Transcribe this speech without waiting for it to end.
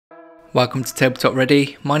Welcome to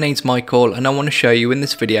TableTopReady. My name's Michael and I want to show you in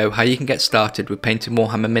this video how you can get started with painting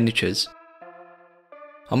Warhammer miniatures.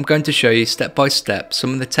 I'm going to show you step by step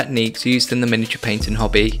some of the techniques used in the miniature painting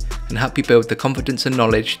hobby and help you build the confidence and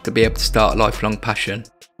knowledge to be able to start a lifelong passion.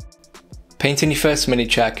 Painting your first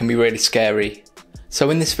miniature can be really scary. So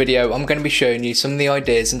in this video I'm going to be showing you some of the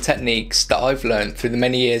ideas and techniques that I've learned through the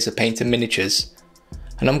many years of painting miniatures.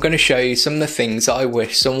 And I'm going to show you some of the things that I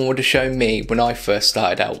wish someone would have shown me when I first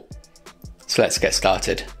started out. So let's get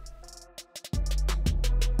started.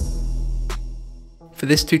 For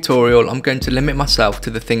this tutorial I'm going to limit myself to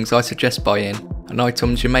the things I suggest buying and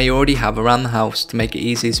items you may already have around the house to make it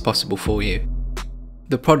easy as possible for you.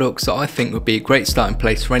 The products that I think would be a great starting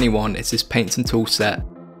place for anyone is this paints and tool set,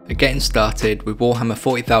 a getting started with Warhammer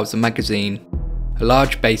 40,000 magazine, a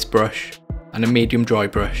large base brush and a medium dry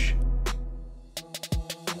brush.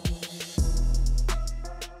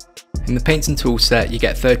 In the paints and tool set you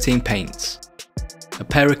get 13 paints, a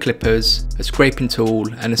pair of clippers, a scraping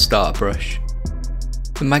tool and a starter brush.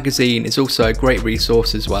 The magazine is also a great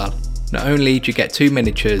resource as well. Not only do you get two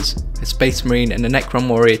miniatures, a Space Marine and a Necron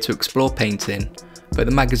warrior to explore painting, but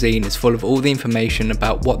the magazine is full of all the information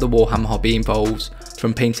about what the Warhammer hobby involves,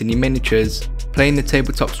 from painting your miniatures, playing the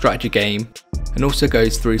tabletop strategy game, and also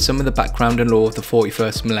goes through some of the background and lore of the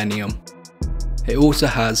 41st millennium. It also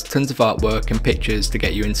has tons of artwork and pictures to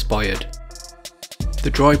get you inspired. The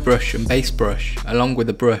dry brush and base brush, along with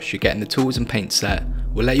the brush you get in the tools and paint set,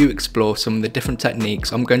 will let you explore some of the different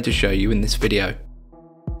techniques I'm going to show you in this video.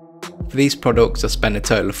 For these products I spent a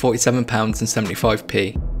total of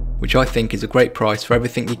 £47.75, which I think is a great price for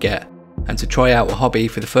everything you get, and to try out a hobby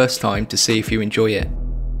for the first time to see if you enjoy it.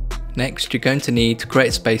 Next you're going to need to create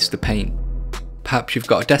a space to paint. Perhaps you've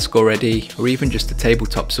got a desk already, or even just a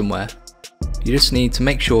tabletop somewhere. You just need to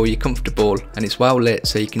make sure you're comfortable and it's well lit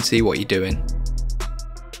so you can see what you're doing.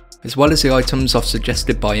 As well as the items I've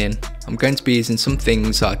suggested buying, I'm going to be using some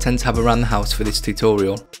things that I tend to have around the house for this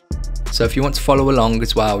tutorial. So if you want to follow along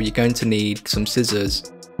as well, you're going to need some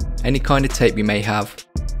scissors, any kind of tape you may have,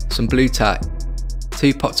 some blue tack,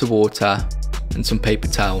 2 pots of water and some paper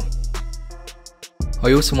towel.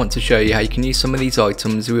 I also want to show you how you can use some of these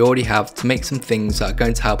items we already have to make some things that are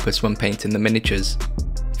going to help us when painting the miniatures.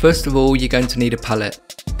 First of all, you're going to need a palette.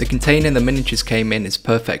 The container the miniatures came in is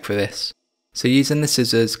perfect for this. So using the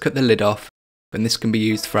scissors, cut the lid off, and this can be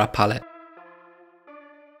used for our palette.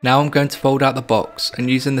 Now I'm going to fold out the box and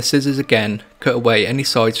using the scissors again, cut away any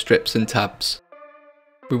side strips and tabs.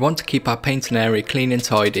 We want to keep our painting area clean and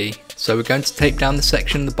tidy, so we're going to tape down the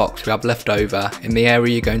section of the box we have left over in the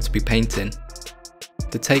area you're going to be painting.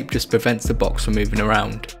 The tape just prevents the box from moving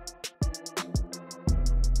around.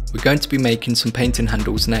 We're going to be making some painting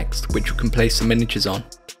handles next, which we can place some miniatures on.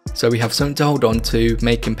 So we have something to hold on to,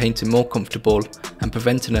 making painting more comfortable and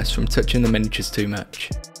preventing us from touching the miniatures too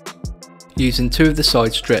much. Using 2 of the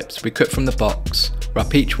side strips we cut from the box,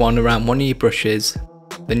 wrap each one around one of your brushes,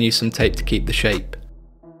 then use some tape to keep the shape.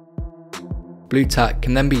 Blue tack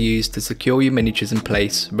can then be used to secure your miniatures in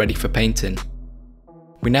place, ready for painting.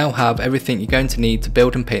 We now have everything you're going to need to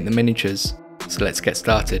build and paint the miniatures, so let's get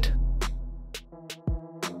started.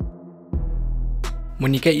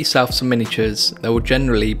 When you get yourself some miniatures, they will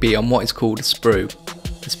generally be on what is called a sprue,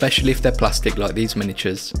 especially if they're plastic like these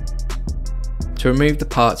miniatures. To remove the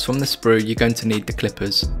parts from the sprue you're going to need the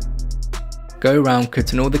clippers. Go around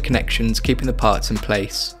cutting all the connections, keeping the parts in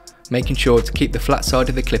place, making sure to keep the flat side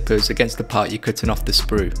of the clippers against the part you're cutting off the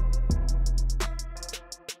sprue.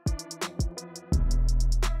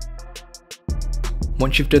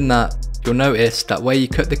 Once you've done that, you'll notice that where you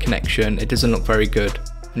cut the connection it doesn't look very good.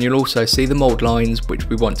 And you'll also see the mould lines which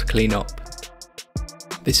we want to clean up.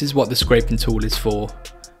 This is what the scraping tool is for.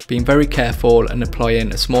 Being very careful and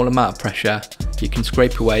applying a small amount of pressure, you can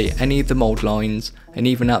scrape away any of the mould lines and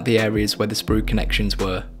even out the areas where the sprue connections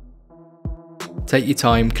were. Take your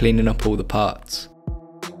time cleaning up all the parts.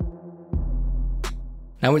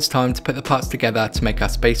 Now it's time to put the parts together to make our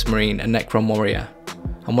Space Marine and Necron warrior.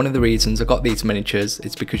 And one of the reasons I got these miniatures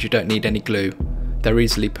is because you don't need any glue. They're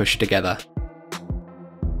easily pushed together.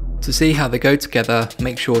 To see how they go together,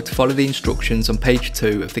 make sure to follow the instructions on page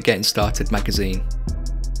 2 of the Getting Started magazine.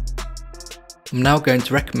 I'm now going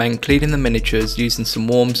to recommend cleaning the miniatures using some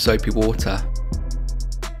warm soapy water.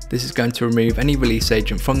 This is going to remove any release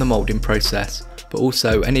agent from the moulding process, but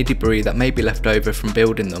also any debris that may be left over from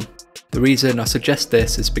building them. The reason I suggest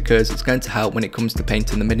this is because it's going to help when it comes to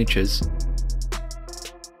painting the miniatures.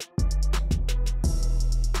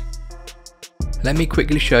 Let me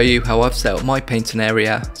quickly show you how I've set up my painting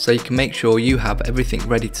area so you can make sure you have everything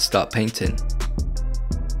ready to start painting.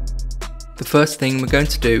 The first thing we're going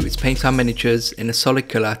to do is paint our miniatures in a solid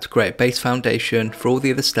colour to create a base foundation for all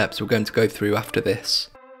the other steps we're going to go through after this.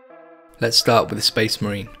 Let's start with the Space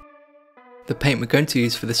Marine. The paint we're going to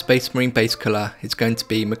use for the Space Marine base colour is going to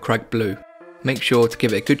be Macragge Blue. Make sure to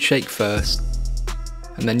give it a good shake first,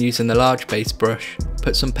 and then using the large base brush,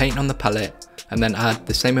 put some paint on the palette and then add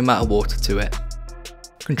the same amount of water to it.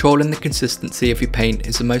 Controlling the consistency of your paint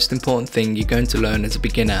is the most important thing you're going to learn as a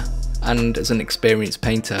beginner and as an experienced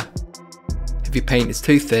painter. If your paint is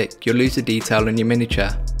too thick, you'll lose the detail in your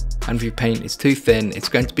miniature, and if your paint is too thin, it's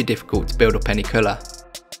going to be difficult to build up any colour.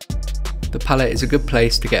 The palette is a good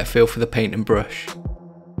place to get a feel for the paint and brush.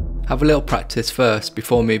 Have a little practice first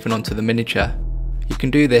before moving on to the miniature. You can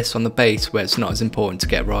do this on the base where it's not as important to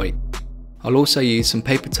get right. I'll also use some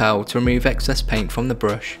paper towel to remove excess paint from the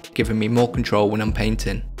brush, giving me more control when I'm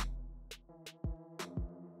painting.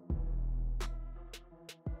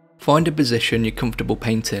 Find a position you're comfortable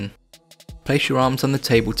painting. Place your arms on the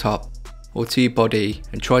tabletop or to your body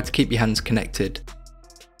and try to keep your hands connected.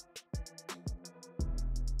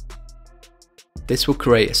 This will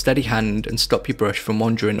create a steady hand and stop your brush from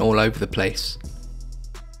wandering all over the place.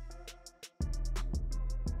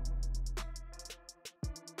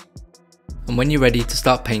 And when you're ready to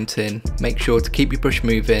start painting, make sure to keep your brush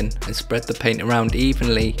moving and spread the paint around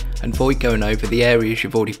evenly and avoid going over the areas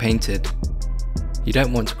you've already painted. You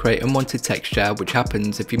don't want to create unwanted texture, which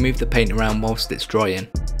happens if you move the paint around whilst it's drying,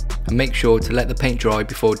 and make sure to let the paint dry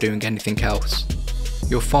before doing anything else.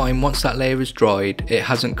 You'll find once that layer is dried, it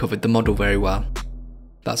hasn't covered the model very well.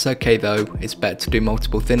 That's okay though, it's better to do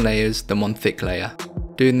multiple thin layers than one thick layer.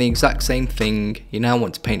 Doing the exact same thing, you now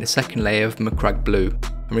want to paint a second layer of Macragge Blue,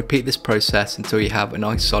 and repeat this process until you have a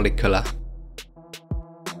nice solid colour.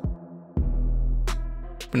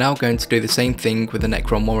 We're now going to do the same thing with the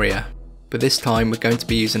Necron Warrior, but this time we're going to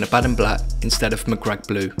be using Abaddon Black instead of Macragge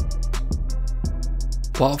Blue.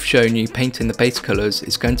 What I've shown you painting the base colours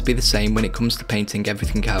is going to be the same when it comes to painting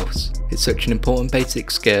everything else. It's such an important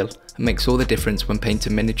basic skill and makes all the difference when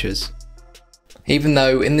painting miniatures. Even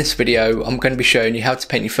though in this video I'm going to be showing you how to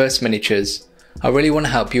paint your first miniatures, I really want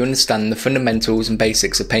to help you understand the fundamentals and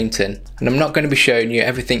basics of painting, and I'm not going to be showing you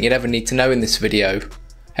everything you'd ever need to know in this video.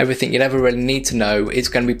 Everything you'd ever really need to know is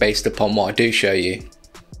going to be based upon what I do show you.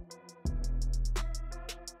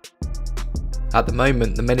 At the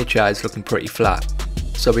moment the miniature is looking pretty flat,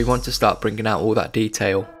 so we want to start bringing out all that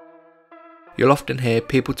detail. You'll often hear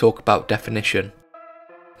people talk about definition.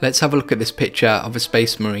 Let's have a look at this picture of a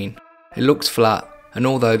Space Marine. It looks flat, and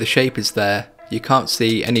although the shape is there, you can't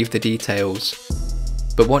see any of the details.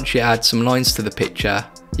 But once you add some lines to the picture,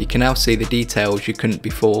 you can now see the details you couldn't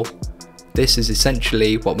before. This is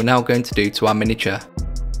essentially what we're now going to do to our miniature.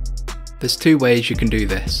 There's two ways you can do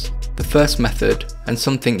this. The first method, and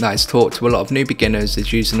something that is taught to a lot of new beginners,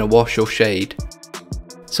 is using a wash or shade.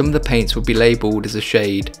 Some of the paints will be labelled as a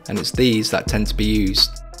shade, and it's these that tend to be used.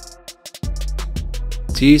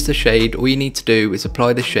 To use the shade, all you need to do is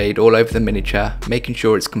apply the shade all over the miniature, making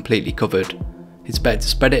sure it's completely covered. It's better to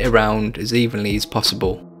spread it around as evenly as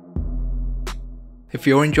possible. If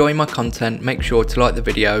you're enjoying my content, make sure to like the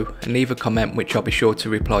video and leave a comment which I'll be sure to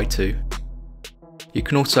reply to. You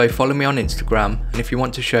can also follow me on Instagram, and if you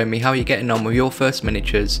want to show me how you're getting on with your first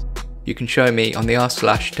miniatures, you can show me on the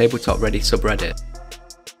r/TableTopReady subreddit.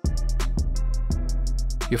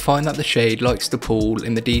 You'll find that the shade likes to pool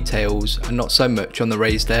in the details and not so much on the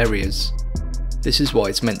raised areas. This is what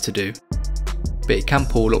it's meant to do, but it can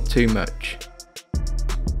pool up too much.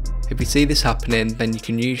 If you see this happening, then you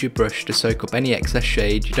can use your brush to soak up any excess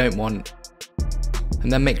shade you don't want, and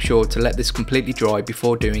then make sure to let this completely dry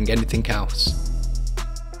before doing anything else.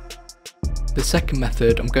 The second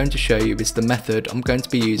method I'm going to show you is the method I'm going to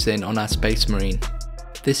be using on our Space Marine.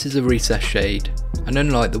 This is a recess shade, and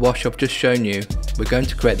unlike the wash I've just shown you, we're going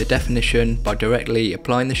to create the definition by directly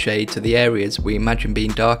applying the shade to the areas we imagine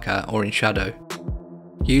being darker or in shadow.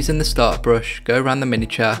 Using the start brush, go around the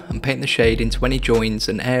miniature and paint the shade into any joins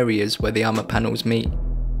and areas where the armour panels meet.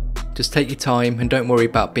 Just take your time and don't worry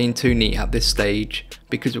about being too neat at this stage,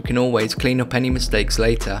 because we can always clean up any mistakes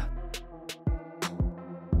later.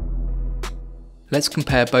 Let's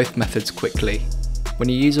compare both methods quickly. When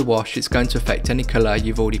you use a wash, it's going to affect any colour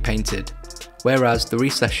you've already painted, whereas the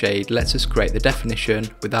recess shade lets us create the definition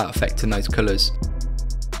without affecting those colours.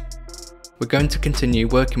 We're going to continue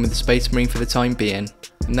working with the Space Marine for the time being,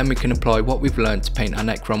 and then we can apply what we've learned to paint our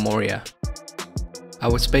Necron Warrior.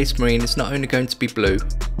 Our Space Marine is not only going to be blue,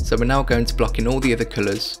 so we're now going to block in all the other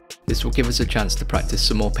colours. This will give us a chance to practice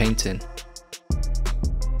some more painting.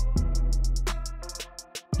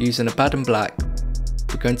 Using Abaddon Black,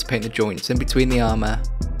 we're going to paint the joints in between the armour,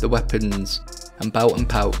 the weapons, and belt and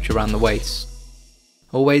pouch around the waist.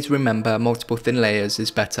 Always remember multiple thin layers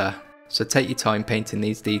is better, so take your time painting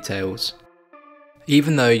these details.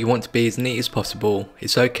 Even though you want to be as neat as possible,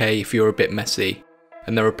 it's okay if you're a bit messy,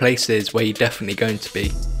 and there are places where you're definitely going to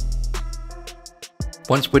be.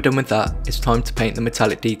 Once we're done with that, it's time to paint the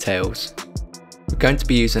metallic details. We're going to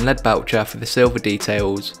be using lead belcher for the silver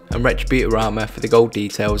details and retributor armour for the gold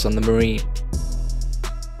details on the marine.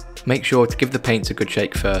 Make sure to give the paints a good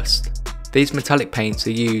shake first. These metallic paints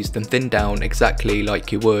are used and thinned down exactly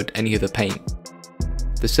like you would any other paint.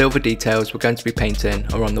 The silver details we're going to be painting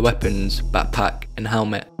are on the weapons, backpack and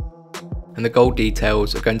helmet. And the gold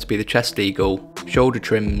details are going to be the chest eagle, shoulder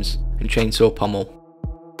trims and chainsaw pommel.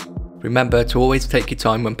 Remember to always take your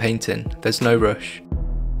time when painting, there's no rush.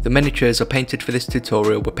 The miniatures I painted for this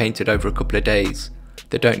tutorial were painted over a couple of days.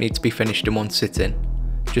 They don't need to be finished in one sitting.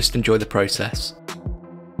 Just enjoy the process.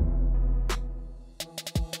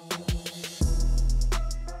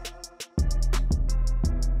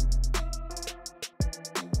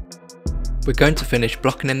 We're going to finish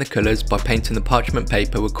blocking in the colours by painting the parchment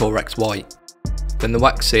paper with Corex white, then the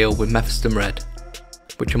wax seal with Mephiston red,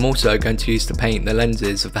 which I'm also going to use to paint the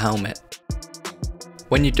lenses of the helmet.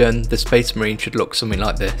 When you're done, the Space Marine should look something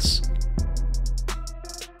like this.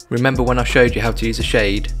 Remember when I showed you how to use a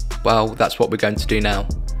shade? Well, that's what we're going to do now,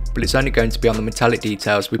 but it's only going to be on the metallic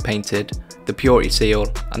details we painted, the purity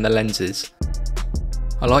seal and the lenses.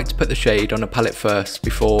 I like to put the shade on a palette first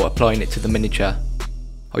before applying it to the miniature.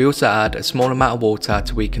 I also add a small amount of water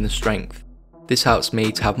to weaken the strength. This helps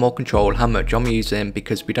me to have more control how much I'm using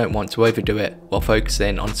because we don't want to overdo it while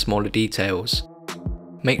focusing on smaller details.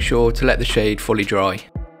 Make sure to let the shade fully dry.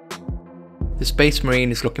 The Space Marine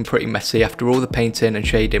is looking pretty messy after all the painting and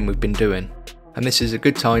shading we've been doing, and this is a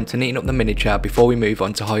good time to neaten up the miniature before we move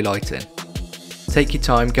on to highlighting. Take your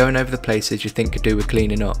time going over the places you think could do with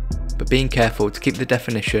cleaning up, but being careful to keep the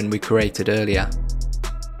definition we created earlier.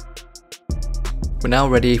 We're now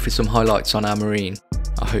ready for some highlights on our marine.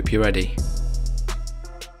 I hope you're ready.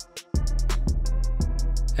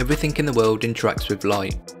 Everything in the world interacts with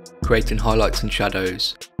light, creating highlights and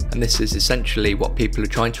shadows, and this is essentially what people are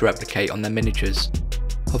trying to replicate on their miniatures.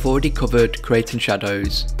 I've already covered creating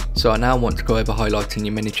shadows, so I now want to go over highlighting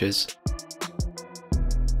your miniatures.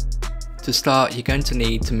 To start, you're going to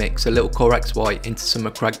need to mix a little Corex white into some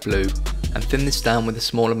Macragge blue and thin this down with a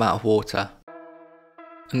small amount of water.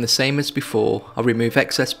 And the same as before, I'll remove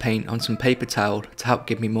excess paint on some paper towel to help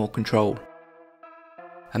give me more control.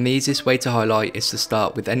 And the easiest way to highlight is to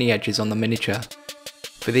start with any edges on the miniature.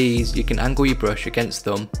 For these, you can angle your brush against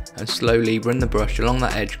them and slowly run the brush along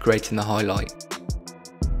that edge, creating the highlight.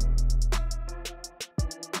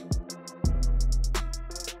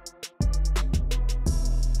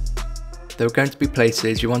 There are going to be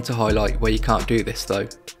places you want to highlight where you can't do this though,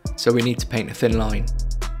 so we need to paint a thin line.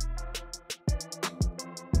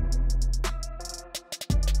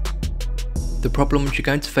 The problems you're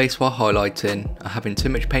going to face while highlighting are having too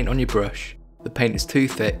much paint on your brush, the paint is too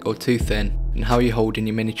thick or too thin, and how you hold in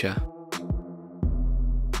your miniature.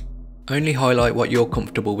 Only highlight what you're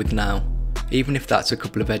comfortable with now, even if that's a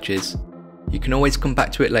couple of edges. You can always come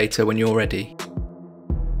back to it later when you're ready.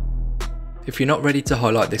 If you're not ready to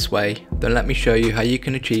highlight this way, then let me show you how you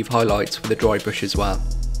can achieve highlights with a dry brush as well.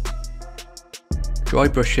 Dry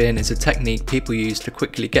brushing is a technique people use to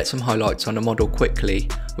quickly get some highlights on a model quickly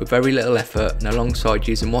with very little effort, and alongside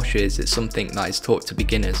using washes, it's something that is taught to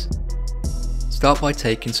beginners. Start by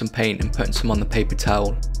taking some paint and putting some on the paper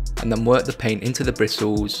towel, and then work the paint into the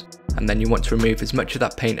bristles, and then you want to remove as much of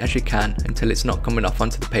that paint as you can until it's not coming off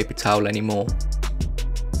onto the paper towel anymore.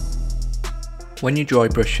 When you're dry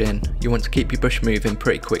brushing, you want to keep your brush moving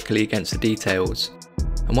pretty quickly against the details.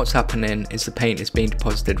 And what's happening is the paint is being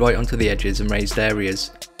deposited right onto the edges and raised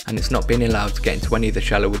areas, and it's not being allowed to get into any of the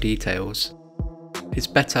shallower details. It's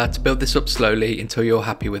better to build this up slowly until you're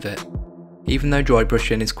happy with it. Even though dry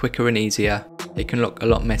brushing is quicker and easier, it can look a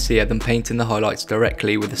lot messier than painting the highlights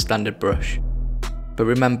directly with a standard brush. But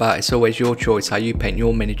remember, it's always your choice how you paint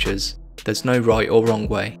your miniatures, there's no right or wrong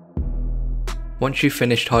way. Once you've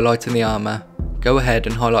finished highlighting the armour, go ahead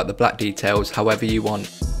and highlight the black details however you want.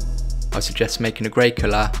 I suggest making a grey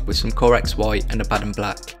colour with some Corex white and a Baden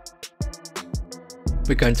black.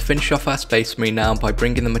 We're going to finish off our Space Marine now by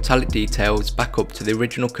bringing the metallic details back up to the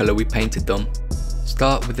original colour we painted them.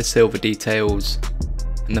 Start with the silver details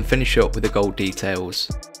and then finish up with the gold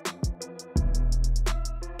details.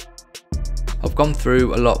 I've gone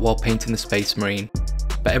through a lot while painting the Space Marine,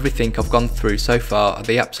 but everything I've gone through so far are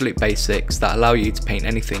the absolute basics that allow you to paint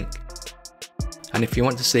anything. And if you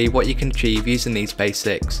want to see what you can achieve using these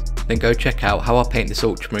basics, then go check out how I paint this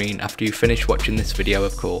Ultramarine after you finish watching this video,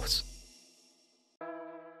 of course.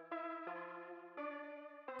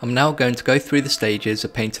 I'm now going to go through the stages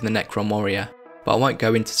of painting the Necron warrior, but I won't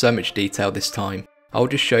go into so much detail this time. I'll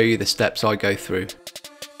just show you the steps I go through.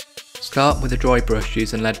 Start with a dry brush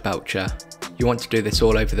using lead belcher. You want to do this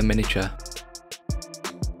all over the miniature.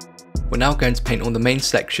 We're now going to paint all the main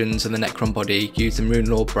sections of the Necron body using Rune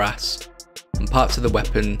Lore brass and parts of the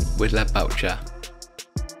weapon with lead belcher.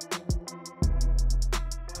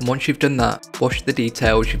 And once you've done that, wash the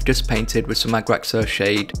details you've just painted with some Agrax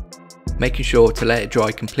Earthshade, making sure to let it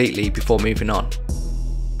dry completely before moving on.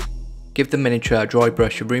 Give the miniature a dry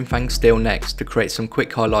brush of Runefang steel next to create some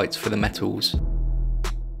quick highlights for the metals.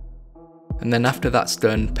 And then after that's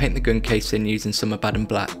done, paint the gun casing using some Abaddon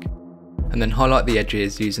black, and then highlight the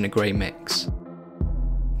edges using a grey mix.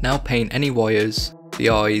 Now paint any wires, the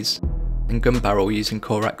eyes, and gun barrel using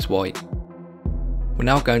Corax white. We're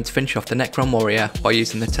now going to finish off the Necron warrior by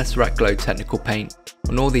using the Tesseract Glow technical paint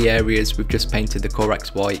on all the areas we've just painted the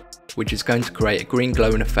Corax white, which is going to create a green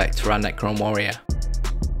glowing effect for our Necron warrior.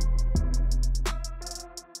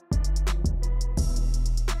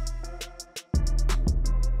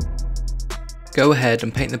 Go ahead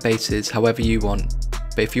and paint the bases however you want,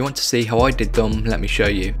 but if you want to see how I did them, let me show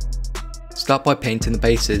you. Start by painting the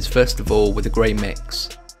bases first of all with a grey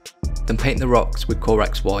mix, then paint the rocks with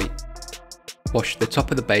Corax white. Wash the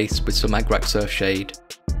top of the base with some Agrax Earthshade,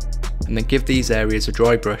 and then give these areas a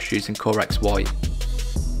dry brush using Corax white.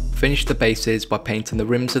 Finish the bases by painting the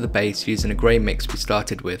rims of the base using a grey mix we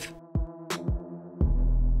started with.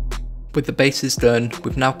 With the bases done,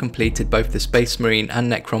 we've now completed both the Space Marine and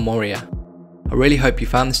Necron warrior. I really hope you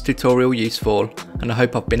found this tutorial useful, and I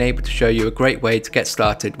hope I've been able to show you a great way to get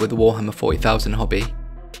started with the Warhammer 40,000 hobby.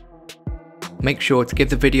 Make sure to give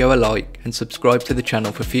the video a like and subscribe to the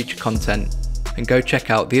channel for future content, and go check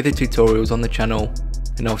out the other tutorials on the channel,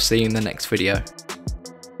 and I'll see you in the next video.